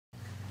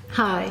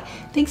Hi,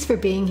 thanks for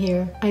being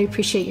here. I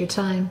appreciate your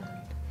time.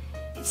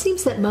 It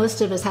seems that most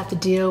of us have to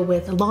deal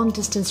with a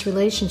long-distance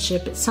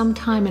relationship at some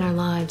time in our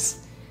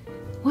lives.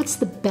 What's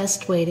the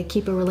best way to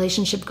keep a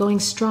relationship going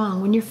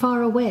strong when you're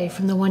far away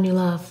from the one you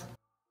love?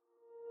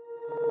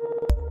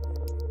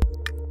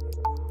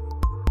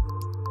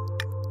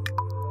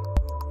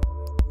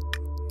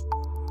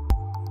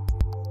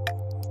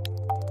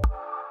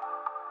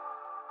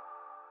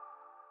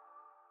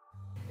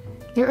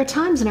 There are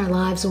times in our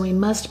lives when we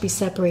must be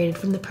separated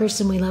from the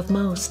person we love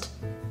most.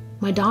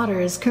 My daughter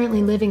is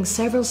currently living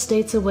several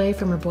states away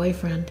from her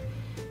boyfriend.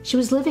 She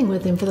was living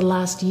with him for the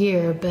last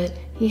year, but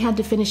he had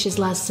to finish his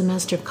last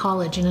semester of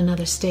college in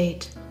another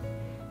state.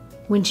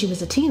 When she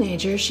was a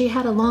teenager, she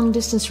had a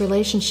long-distance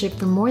relationship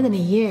for more than a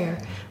year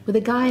with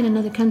a guy in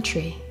another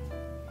country.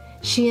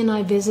 She and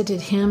I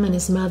visited him and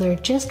his mother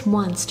just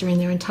once during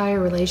their entire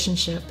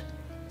relationship.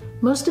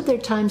 Most of their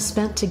time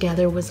spent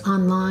together was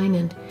online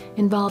and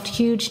involved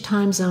huge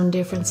time zone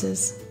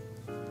differences.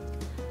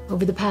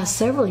 Over the past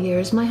several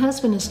years, my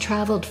husband has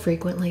traveled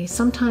frequently,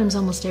 sometimes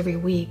almost every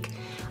week,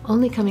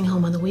 only coming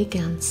home on the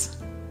weekends.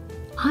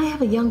 I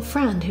have a young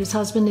friend whose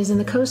husband is in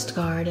the Coast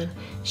Guard, and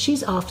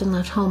she's often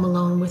left home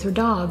alone with her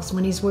dogs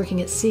when he's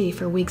working at sea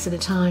for weeks at a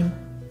time.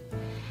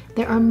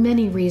 There are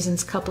many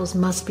reasons couples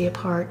must be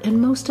apart,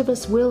 and most of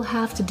us will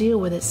have to deal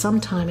with it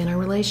sometime in our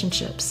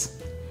relationships.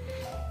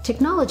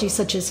 Technology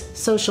such as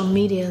social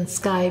media and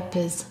Skype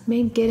has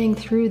made getting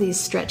through these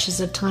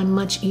stretches of time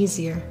much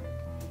easier.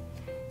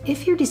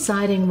 If you're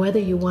deciding whether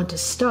you want to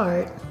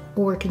start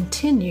or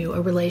continue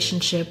a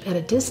relationship at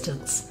a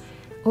distance,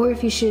 or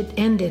if you should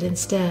end it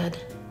instead,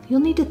 you'll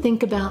need to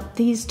think about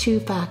these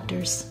two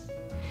factors.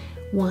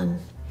 1.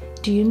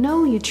 Do you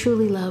know you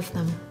truly love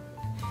them?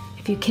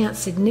 If you can't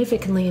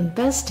significantly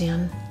invest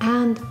in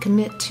and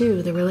commit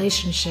to the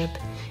relationship,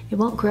 it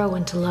won't grow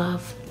into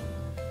love.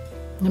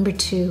 Number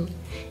 2.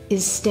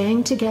 Is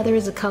staying together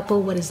as a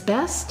couple what is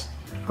best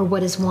or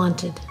what is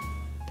wanted?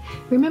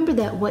 Remember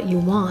that what you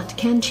want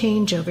can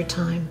change over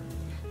time,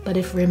 but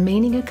if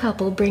remaining a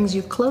couple brings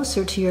you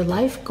closer to your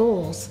life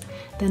goals,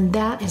 then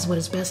that is what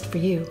is best for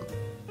you.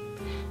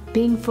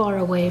 Being far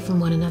away from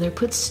one another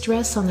puts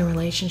stress on the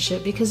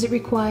relationship because it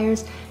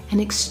requires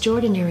an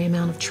extraordinary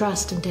amount of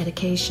trust and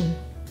dedication.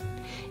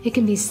 It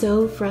can be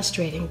so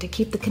frustrating to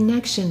keep the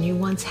connection you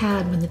once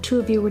had when the two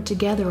of you were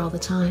together all the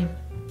time.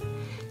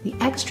 The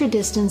extra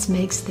distance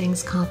makes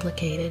things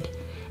complicated,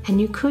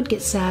 and you could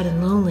get sad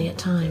and lonely at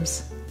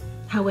times.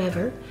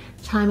 However,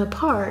 time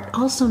apart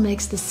also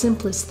makes the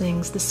simplest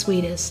things the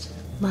sweetest,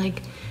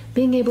 like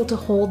being able to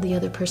hold the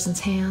other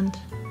person's hand,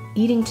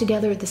 eating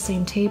together at the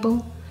same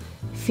table,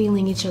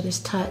 feeling each other's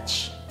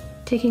touch,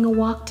 taking a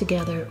walk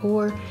together,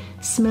 or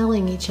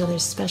smelling each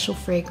other's special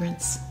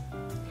fragrance.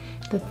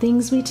 The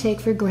things we take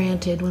for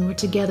granted when we're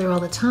together all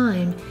the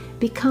time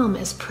become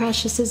as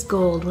precious as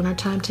gold when our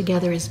time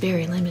together is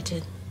very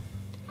limited.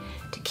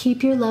 To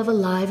keep your love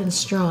alive and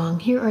strong,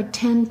 here are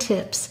 10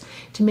 tips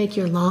to make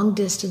your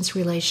long-distance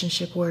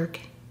relationship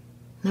work.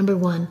 Number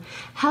 1,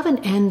 have an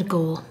end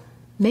goal.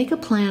 Make a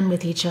plan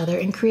with each other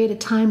and create a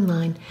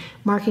timeline,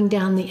 marking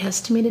down the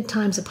estimated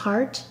times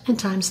apart and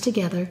times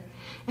together,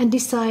 and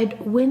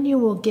decide when you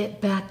will get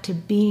back to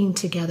being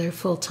together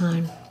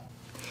full-time.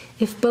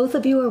 If both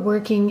of you are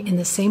working in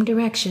the same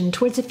direction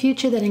towards a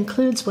future that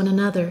includes one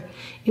another,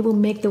 it will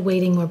make the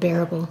waiting more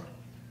bearable.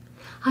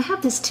 I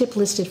have this tip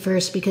listed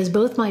first because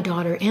both my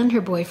daughter and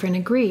her boyfriend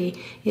agree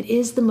it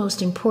is the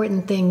most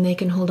important thing they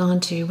can hold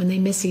on to when they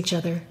miss each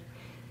other.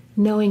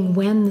 Knowing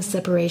when the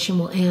separation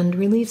will end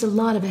relieves a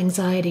lot of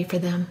anxiety for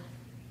them.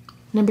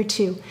 Number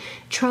 2,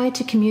 try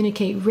to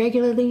communicate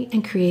regularly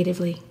and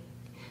creatively.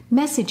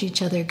 Message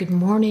each other good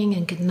morning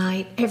and good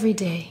night every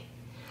day.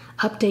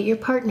 Update your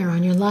partner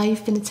on your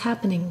life and its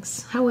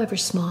happenings, however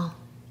small.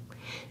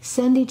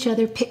 Send each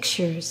other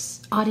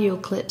pictures, audio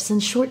clips,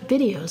 and short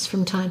videos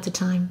from time to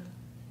time.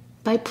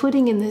 By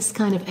putting in this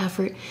kind of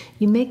effort,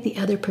 you make the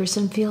other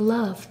person feel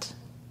loved.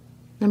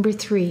 Number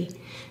 3,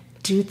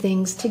 do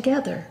things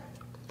together.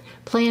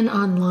 Play an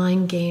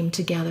online game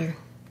together.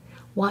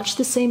 Watch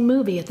the same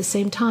movie at the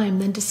same time,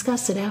 then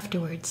discuss it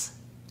afterwards.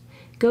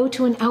 Go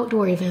to an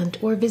outdoor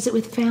event or visit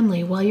with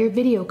family while you're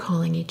video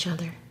calling each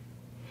other.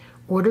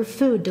 Order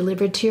food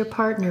delivered to your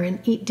partner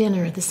and eat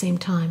dinner at the same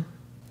time.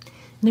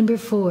 Number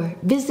 4,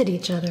 visit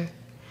each other.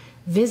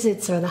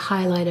 Visits are the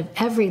highlight of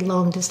every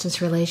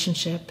long-distance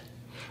relationship.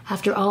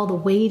 After all the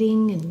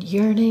waiting and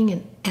yearning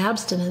and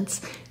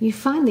abstinence, you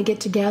finally get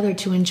together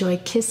to enjoy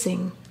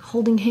kissing,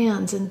 holding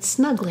hands, and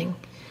snuggling,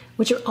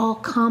 which are all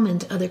common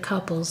to other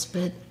couples,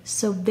 but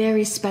so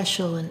very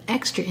special and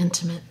extra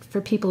intimate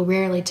for people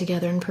rarely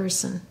together in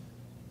person.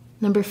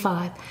 Number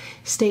 5,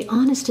 stay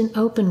honest and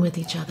open with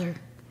each other.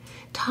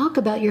 Talk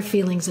about your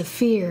feelings of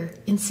fear,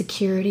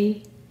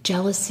 insecurity,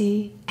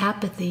 jealousy,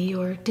 apathy,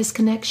 or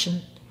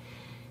disconnection.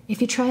 If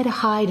you try to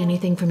hide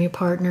anything from your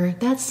partner,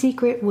 that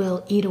secret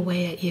will eat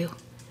away at you.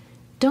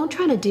 Don't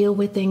try to deal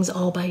with things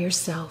all by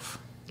yourself.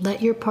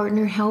 Let your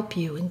partner help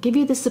you and give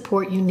you the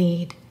support you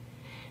need.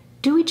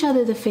 Do each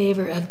other the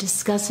favor of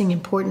discussing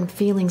important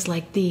feelings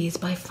like these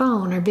by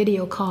phone or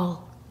video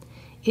call.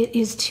 It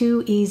is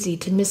too easy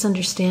to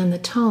misunderstand the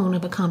tone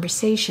of a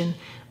conversation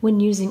when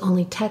using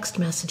only text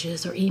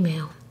messages or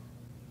email.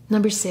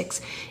 Number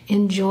 6,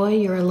 enjoy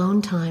your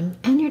alone time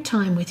and your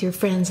time with your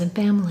friends and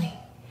family.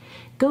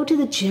 Go to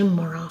the gym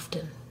more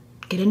often.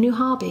 Get a new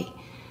hobby.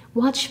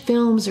 Watch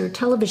films or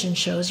television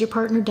shows your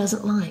partner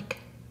doesn't like.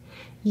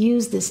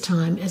 Use this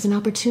time as an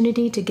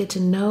opportunity to get to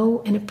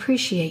know and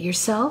appreciate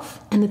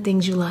yourself and the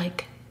things you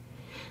like.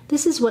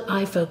 This is what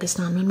I focused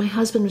on when my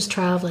husband was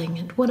traveling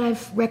and what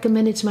I've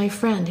recommended to my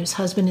friend whose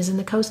husband is in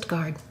the Coast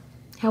Guard.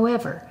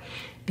 However,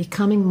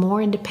 becoming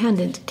more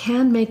independent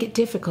can make it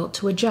difficult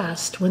to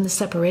adjust when the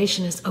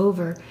separation is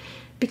over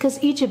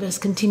because each of us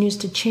continues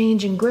to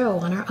change and grow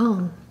on our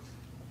own.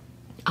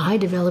 I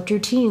developed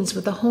routines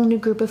with a whole new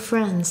group of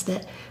friends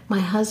that my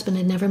husband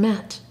had never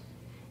met.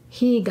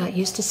 He got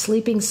used to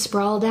sleeping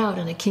sprawled out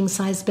in a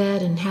king-size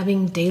bed and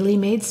having daily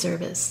maid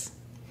service.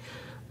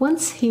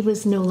 Once he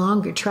was no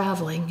longer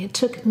traveling, it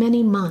took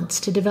many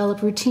months to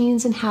develop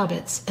routines and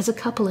habits as a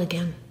couple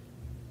again.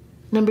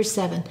 Number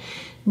 7,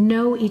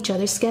 know each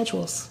other's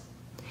schedules.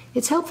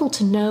 It's helpful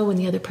to know when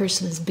the other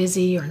person is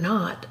busy or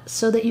not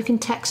so that you can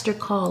text or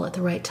call at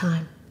the right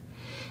time.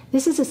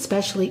 This is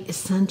especially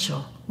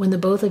essential when the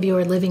both of you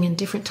are living in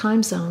different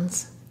time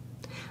zones.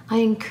 I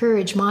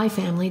encourage my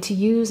family to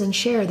use and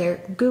share their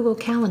Google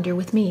Calendar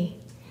with me.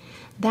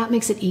 That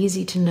makes it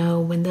easy to know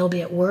when they'll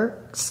be at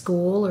work,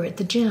 school, or at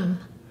the gym.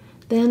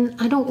 Then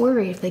I don't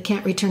worry if they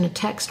can't return a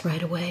text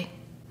right away.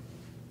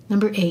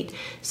 Number 8,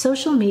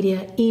 social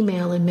media,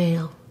 email, and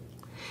mail.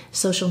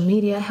 Social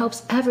media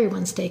helps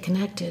everyone stay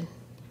connected,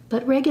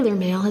 but regular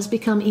mail has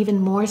become even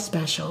more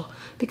special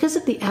because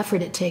of the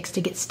effort it takes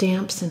to get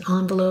stamps and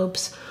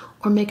envelopes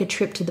or make a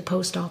trip to the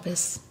post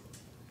office.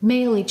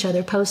 Mail each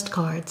other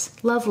postcards,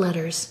 love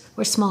letters,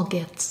 or small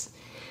gifts.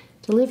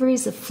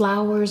 Deliveries of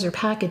flowers or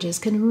packages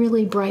can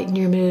really brighten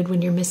your mood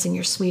when you're missing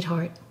your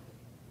sweetheart.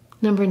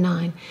 Number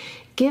 9,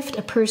 gift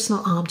a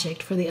personal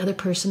object for the other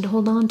person to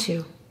hold on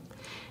to.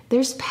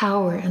 There's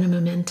power in a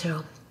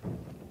memento.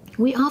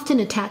 We often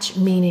attach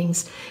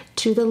meanings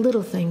to the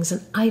little things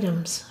and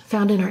items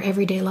found in our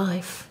everyday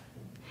life.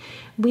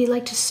 We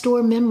like to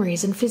store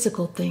memories and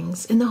physical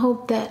things in the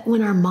hope that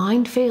when our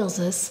mind fails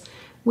us,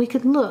 we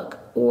could look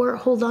or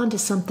hold on to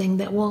something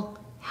that will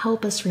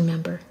help us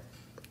remember.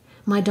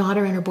 My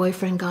daughter and her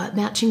boyfriend got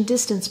matching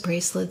distance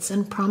bracelets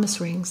and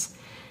promise rings.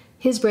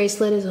 His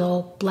bracelet is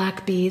all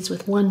black beads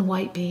with one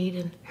white bead,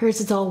 and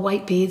hers is all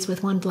white beads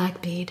with one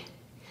black bead.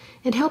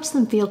 It helps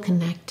them feel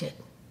connected.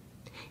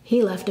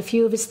 He left a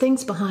few of his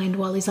things behind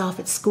while he's off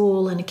at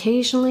school, and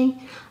occasionally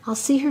I'll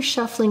see her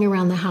shuffling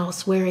around the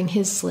house wearing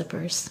his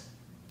slippers.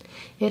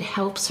 It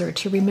helps her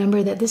to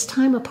remember that this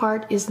time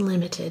apart is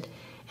limited,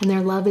 and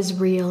their love is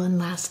real and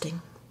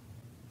lasting.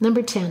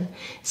 Number 10,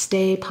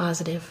 stay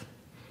positive.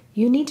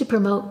 You need to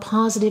promote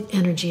positive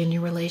energy in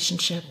your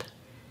relationship.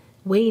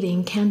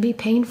 Waiting can be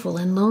painful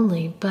and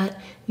lonely, but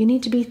you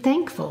need to be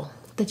thankful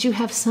that you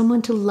have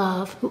someone to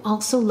love who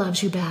also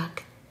loves you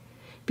back.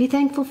 Be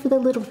thankful for the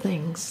little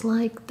things,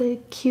 like the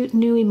cute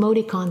new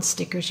emoticon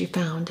stickers you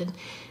found, and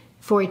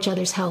for each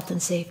other's health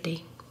and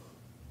safety.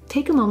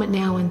 Take a moment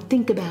now and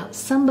think about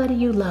somebody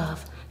you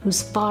love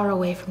who's far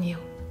away from you.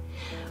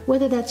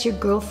 Whether that's your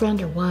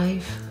girlfriend or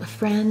wife, a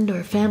friend or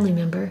a family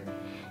member,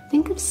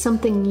 think of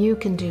something you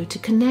can do to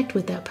connect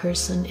with that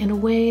person in a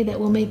way that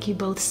will make you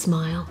both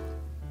smile.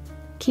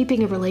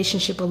 Keeping a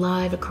relationship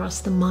alive across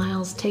the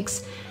miles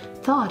takes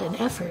thought and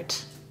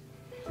effort.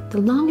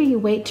 The longer you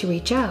wait to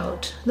reach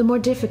out, the more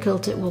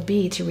difficult it will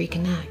be to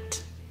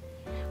reconnect.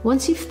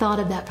 Once you've thought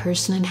of that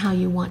person and how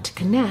you want to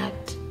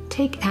connect,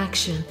 take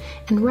action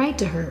and write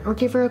to her or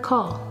give her a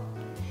call.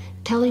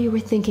 Tell her you were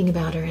thinking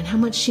about her and how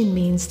much she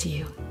means to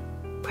you.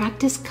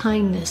 Practice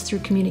kindness through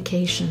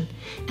communication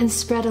and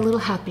spread a little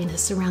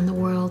happiness around the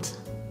world.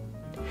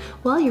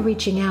 While you're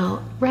reaching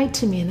out, write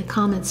to me in the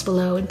comments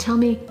below and tell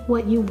me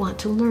what you want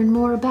to learn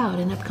more about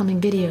in upcoming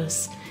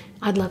videos.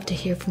 I'd love to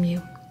hear from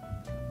you.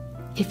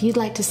 If you'd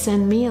like to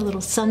send me a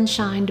little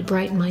sunshine to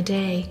brighten my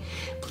day,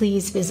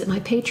 please visit my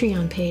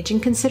Patreon page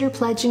and consider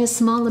pledging a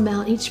small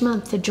amount each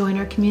month to join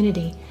our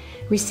community,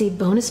 receive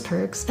bonus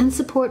perks, and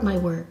support my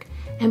work.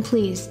 And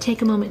please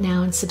take a moment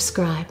now and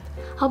subscribe.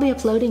 I'll be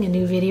uploading a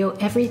new video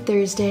every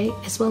Thursday,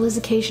 as well as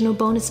occasional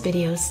bonus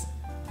videos.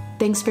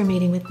 Thanks for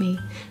meeting with me.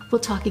 We'll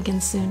talk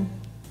again soon.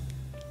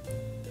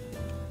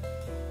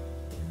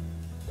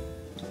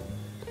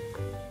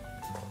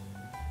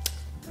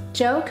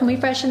 Joe, can we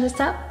freshen this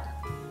up?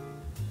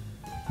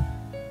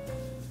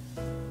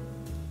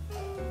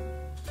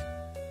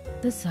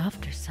 The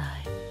softer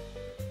side.